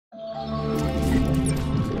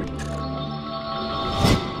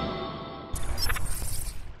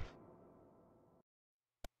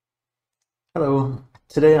Hello,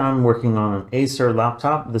 today I'm working on an Acer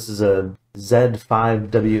laptop. This is a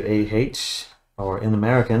Z5-WAH, or in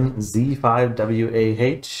American,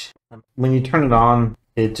 Z5-WAH. When you turn it on,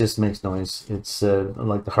 it just makes noise. It's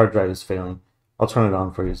like the hard drive is failing. I'll turn it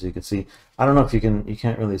on for you so you can see. I don't know if you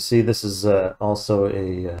can't really see. This is also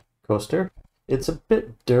a coaster. It's a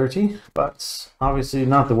bit dirty, but obviously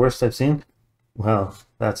not the worst I've seen. Well,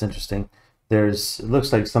 that's interesting. It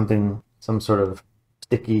looks like some sort of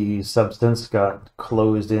sticky substance got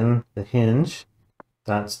closed in the hinge.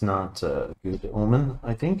 That's not a good omen,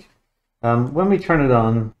 I think. When we turn it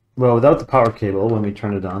on, well, without the power cable, when we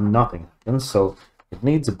turn it on, nothing happens. So it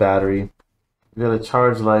needs a battery. We got a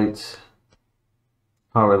charge light,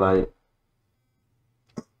 power light.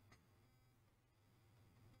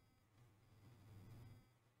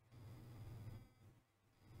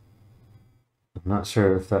 I'm not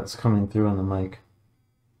sure if that's coming through on the mic.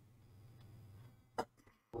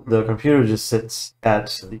 The computer just sits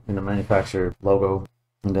at the manufacturer logo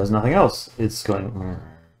and does nothing else. It's going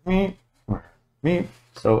me.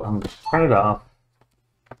 So I'm going to turn it off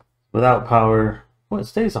without power. Well, it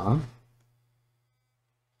stays on.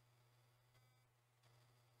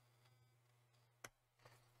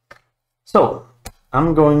 So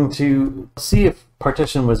I'm going to see if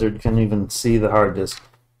Partition Wizard can even see the hard disk.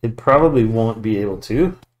 It probably won't be able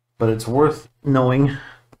to, but it's worth knowing,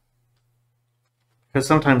 because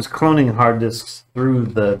sometimes cloning hard disks through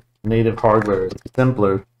the native hardware is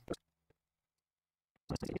simpler.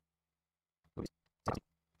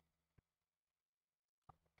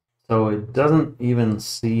 So it doesn't even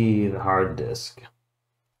see the hard disk.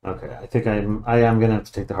 Okay, I think I am gonna have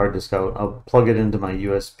to take the hard disk out. I'll plug it into my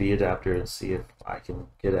USB adapter and see if I can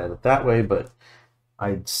get at it that way, but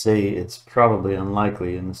I'd say it's probably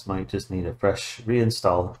unlikely, and this might just need a fresh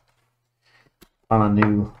reinstall on a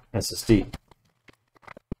new SSD.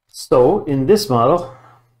 So in this model,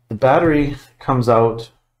 the battery comes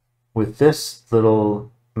out with this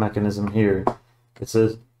little mechanism here. It's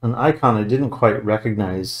an icon I didn't quite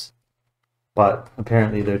recognize, but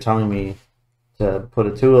apparently they're telling me to put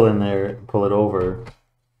a tool in there and pull it over,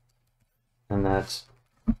 and that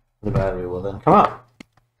the battery will then come out.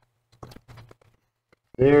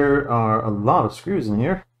 There are a lot of screws in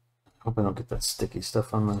here. I hope I don't get that sticky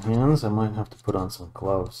stuff on my hands. I might have to put on some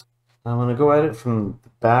gloves. I'm going to go at it from the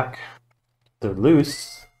back. They're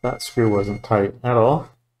loose. That screw wasn't tight at all.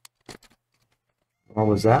 What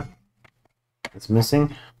was that? It's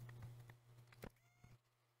missing.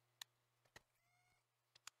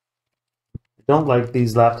 I don't like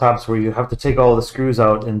these laptops where you have to take all the screws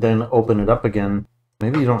out and then open it up again.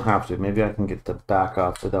 Maybe you don't have to. Maybe I can get the back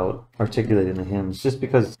off without articulating the hinge. Just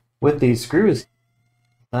because with these screws,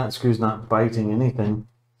 that screw's not biting anything.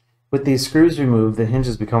 With these screws removed, the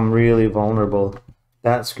hinges become really vulnerable.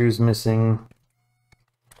 That screw's missing.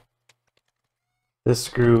 This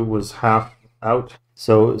screw was half out.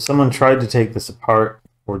 So someone tried to take this apart,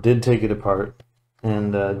 or did take it apart,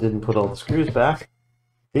 and didn't put all the screws back.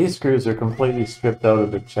 These screws are completely stripped out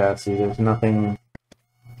of the chassis. There's nothing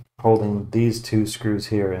holding these two screws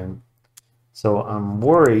here in. So I'm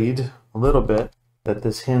worried a little bit that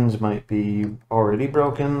this hinge might be already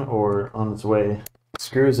broken or on its way.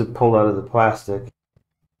 Screws have pulled out of the plastic.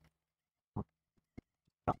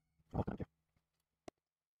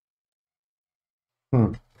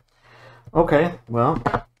 Okay, well,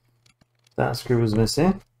 that screw was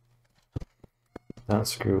missing. That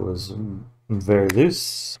screw was very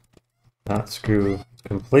loose. That screw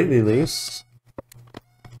completely loose.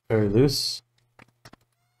 Very loose.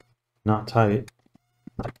 Not tight.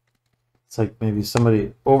 It's like maybe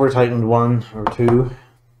somebody over-tightened one or two,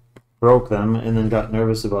 broke them, and then got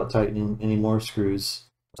nervous about tightening any more screws.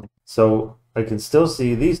 So I can still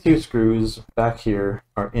see these two screws back here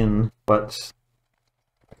are in, but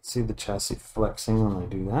I can see the chassis flexing when I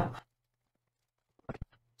do that.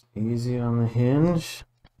 Easy on the hinge.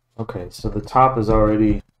 Okay, so the top is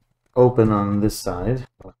already open on this side.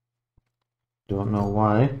 Don't know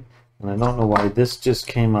why. And I don't know why this just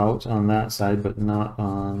came out on that side, but not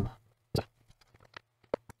on...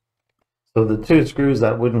 So the two screws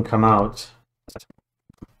that wouldn't come out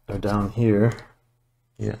are down here.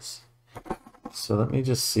 Yes. So let me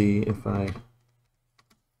just see if I...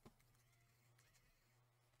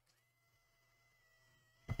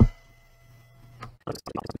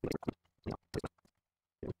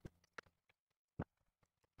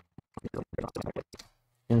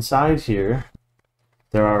 Inside here,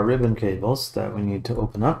 there are ribbon cables that we need to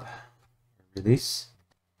open up, release.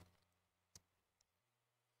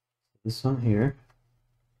 This one here.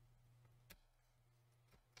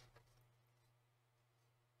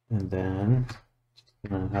 And then, just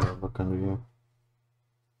gonna have a look under here.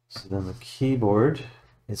 So then the keyboard,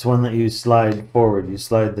 it's one that you slide forward. You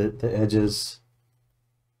slide the edges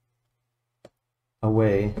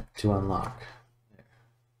away to unlock.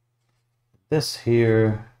 This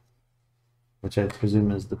here, which I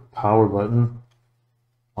presume is the power button,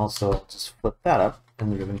 also just flip that up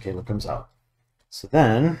and the ribbon cable comes out. So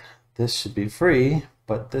then this should be free,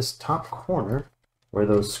 but this top corner where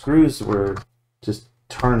those screws were just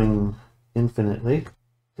turning infinitely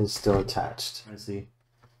is still attached. I see.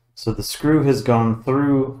 So the screw has gone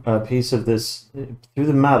through a piece of this, through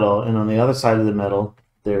the metal, and on the other side of the metal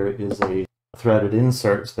there is a threaded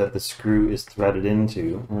insert that the screw is threaded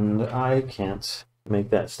into, and I can't make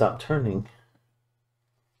that stop turning.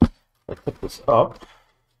 I put this up.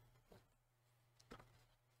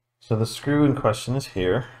 So the screw in question is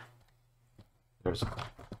here. There's a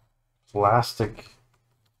plastic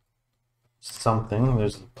something.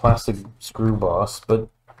 There's a plastic screw boss, but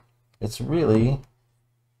it's really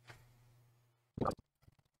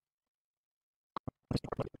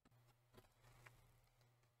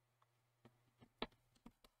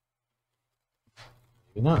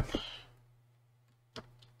maybe not.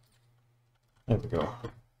 There we go.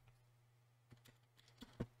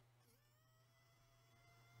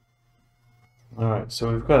 Alright,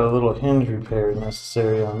 so we've got a little hinge repair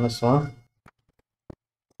necessary on this one.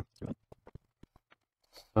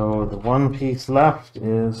 So the one piece left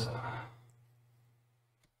is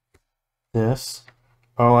this.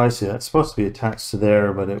 Oh, I see. That's supposed to be attached to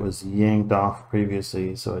there, but it was yanked off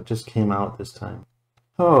previously, so it just came out this time.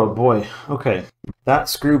 Oh boy. Okay. That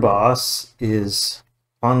screw boss is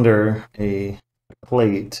under a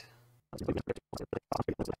plate.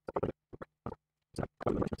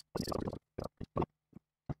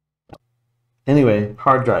 Anyway,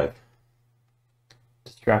 hard drive.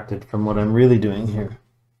 Distracted from what I'm really doing here.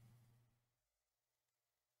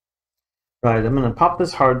 Right, I'm going to pop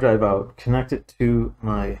this hard drive out, connect it to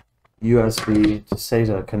my USB to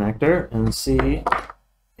SATA connector, and see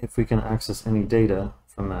if we can access any data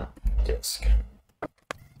from that disk.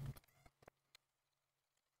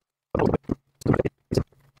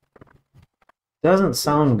 Doesn't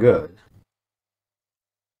sound good.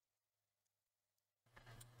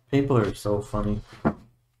 People are so funny.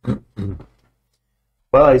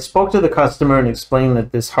 Well, I spoke to the customer and explained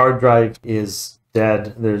that this hard drive is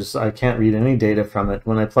dead. I can't read any data from it.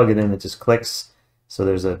 When I plug it in, it just clicks. So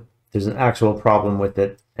there's an actual problem with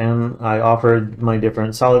it. And I offered my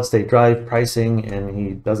different solid state drive pricing, and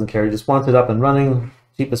he doesn't care. He just wants it up and running,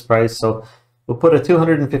 cheapest price. So we'll put a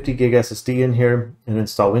 250 gig SSD in here and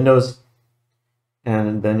install Windows.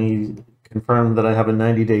 And then he confirmed that I have a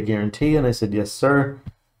 90-day guarantee, and I said, yes, sir.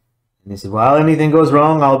 And he said, well, anything goes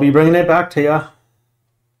wrong, I'll be bringing it back to you.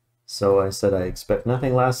 So I said, I expect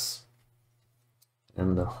nothing less.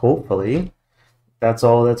 And hopefully that's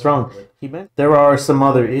all that's wrong. There are some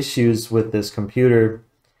other issues with this computer.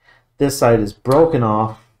 This side is broken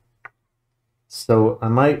off. So I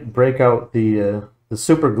might break out the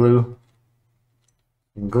super glue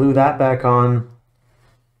and glue that back on.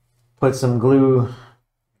 Put some glue,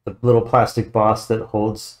 the little plastic boss that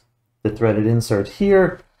holds the threaded insert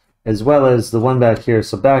here, as well as the one back here.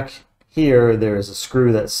 So back here, there is a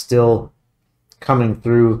screw that's still coming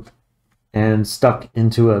through and stuck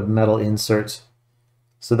into a metal insert.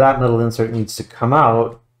 So that metal insert needs to come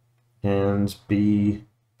out and be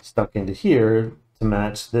stuck into here to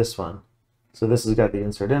match this one. So this has got the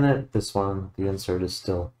insert in it. This one, the insert is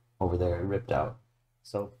still over there, ripped out.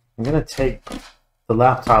 So I'm going to take the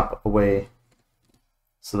laptop away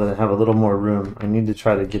so that I have a little more room. I need to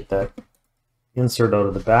try to get that insert out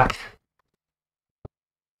of the back.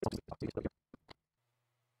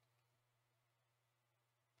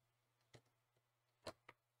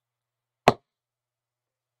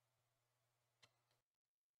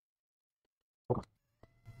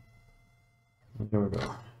 Here we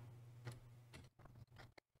go.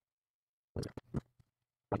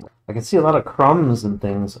 I can see a lot of crumbs and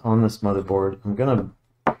things on this motherboard. I'm gonna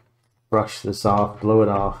brush this off, blow it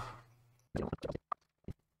off.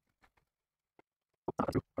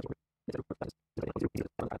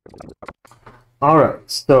 Alright,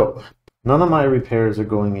 so none of my repairs are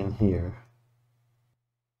going in here.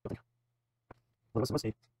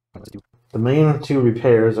 The main two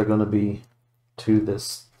repairs are going to be to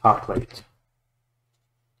this top plate.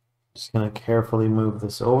 Just going to carefully move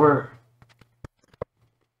this over.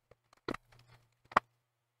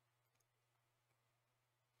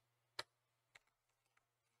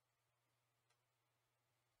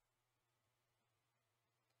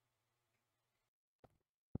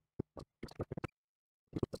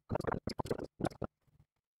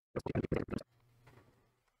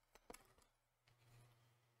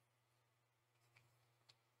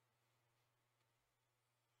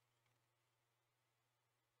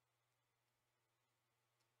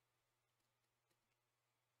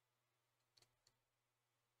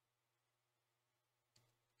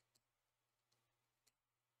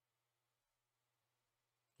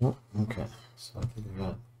 Oh, okay, so I think we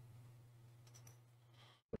got.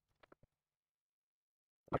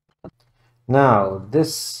 Now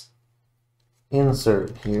this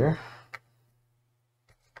insert here.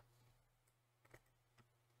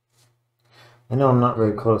 I know I'm not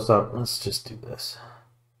very close up. Let's just do this.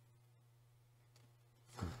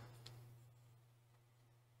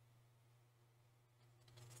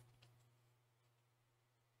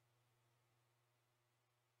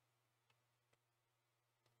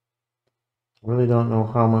 Really don't know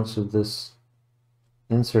how much of this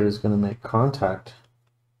insert is going to make contact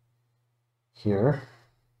here.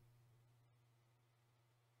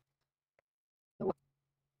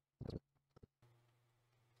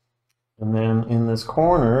 And then in this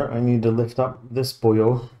corner, I need to lift up this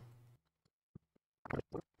boyo.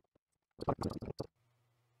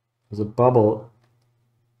 There's a bubble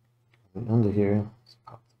under here. Let's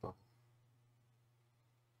pop the bubble.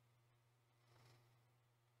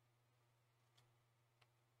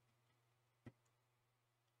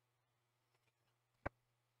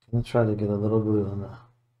 I'm going to try to get a little glue on the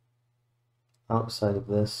outside of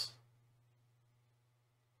this.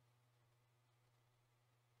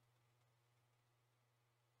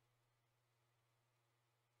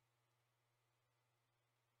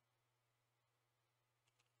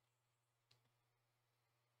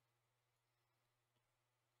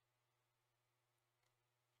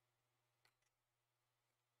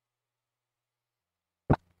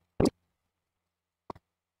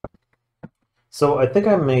 So I think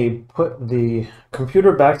I may put the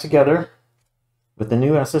computer back together with the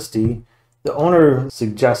new SSD. The owner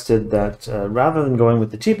suggested that rather than going with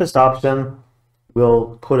the cheapest option,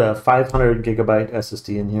 we'll put a 500 gigabyte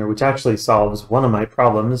SSD in here, which actually solves one of my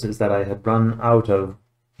problems, is that I had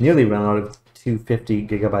nearly run out of 250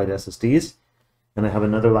 gigabyte SSDs, and I have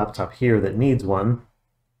another laptop here that needs one.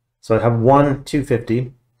 So I have one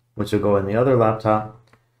 250, which will go in the other laptop.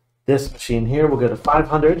 This machine here will get a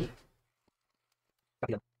 500.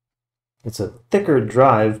 It's a thicker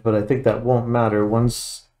drive, but I think that won't matter.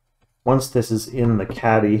 Once this is in the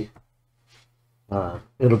caddy,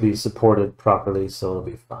 it'll be supported properly, so it'll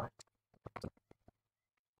be fine.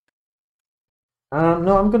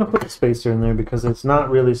 No, I'm going to put a spacer in there because it's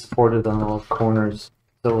not really supported on all corners.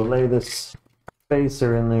 So we'll lay this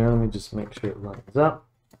spacer in there. Let me just make sure it lines up.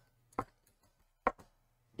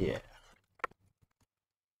 Yeah.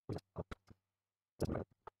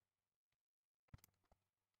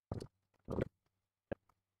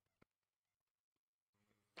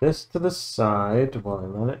 This to the side while I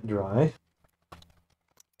let it dry.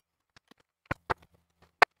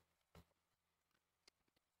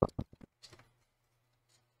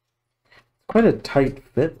 Quite a tight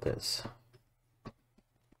fit, this.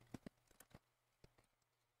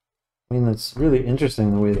 I mean, it's really interesting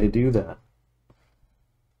the way they do that.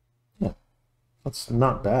 Yeah, that's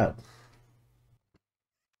not bad.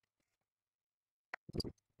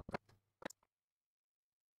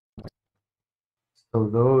 So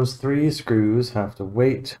those 3 screws have to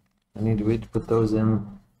wait. I need to wait to put those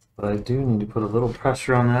in, but I do need to put a little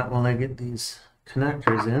pressure on that while I get these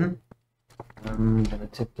connectors in. I'm going to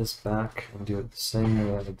tip this back and do it the same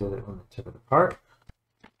way I did it when I took it apart.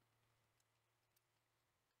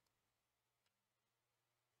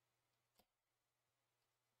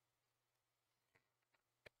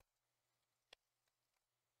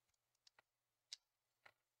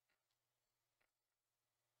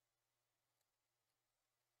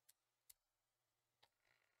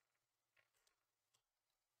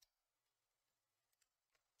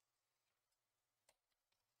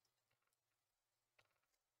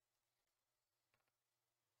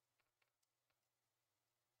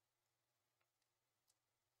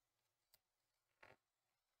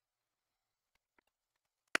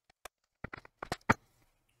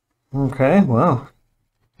 Okay, well,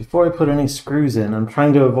 before I put any screws in, I'm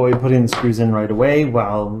trying to avoid putting the screws in right away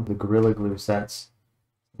while the Gorilla Glue sets.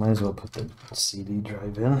 Might as well put the CD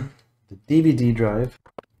drive in, the DVD drive,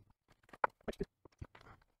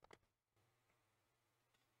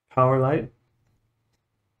 power light,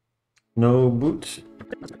 no boot.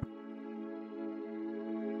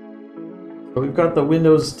 So we've got the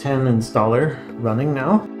Windows 10 installer running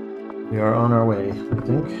now. We are on our way, I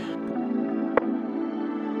think.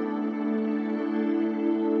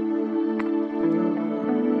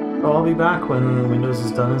 So I'll be back when Windows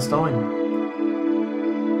is done installing.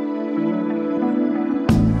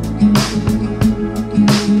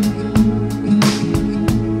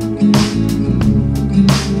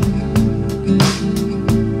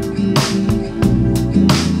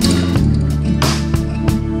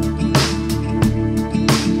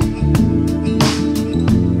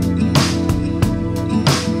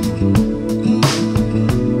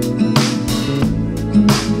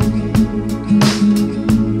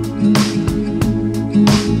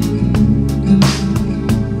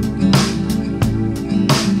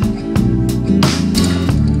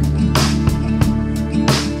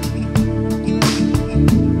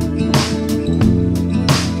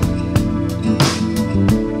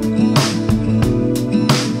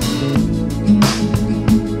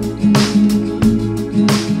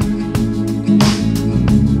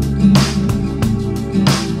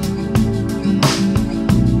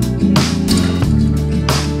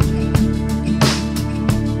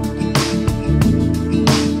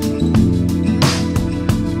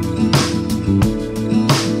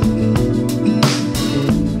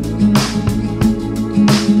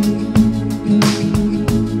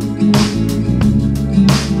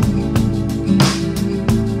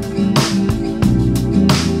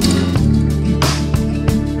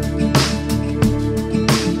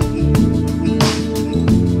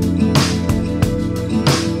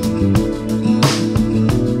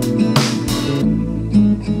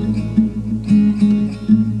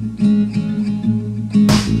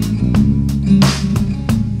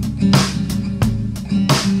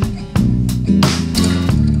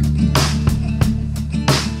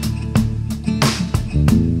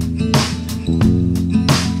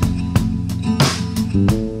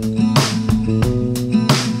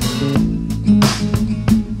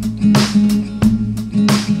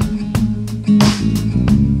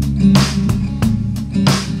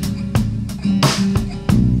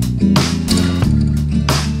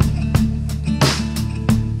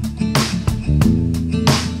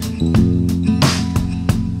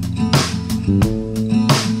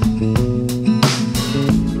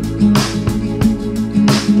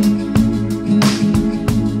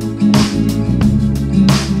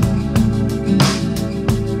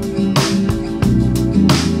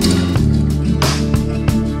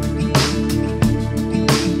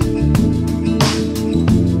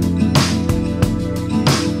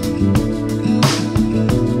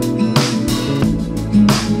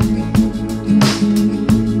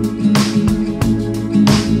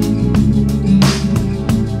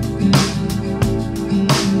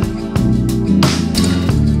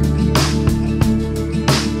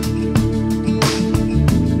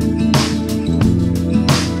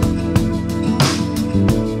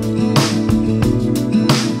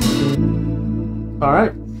 All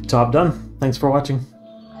right, job done. Thanks for watching.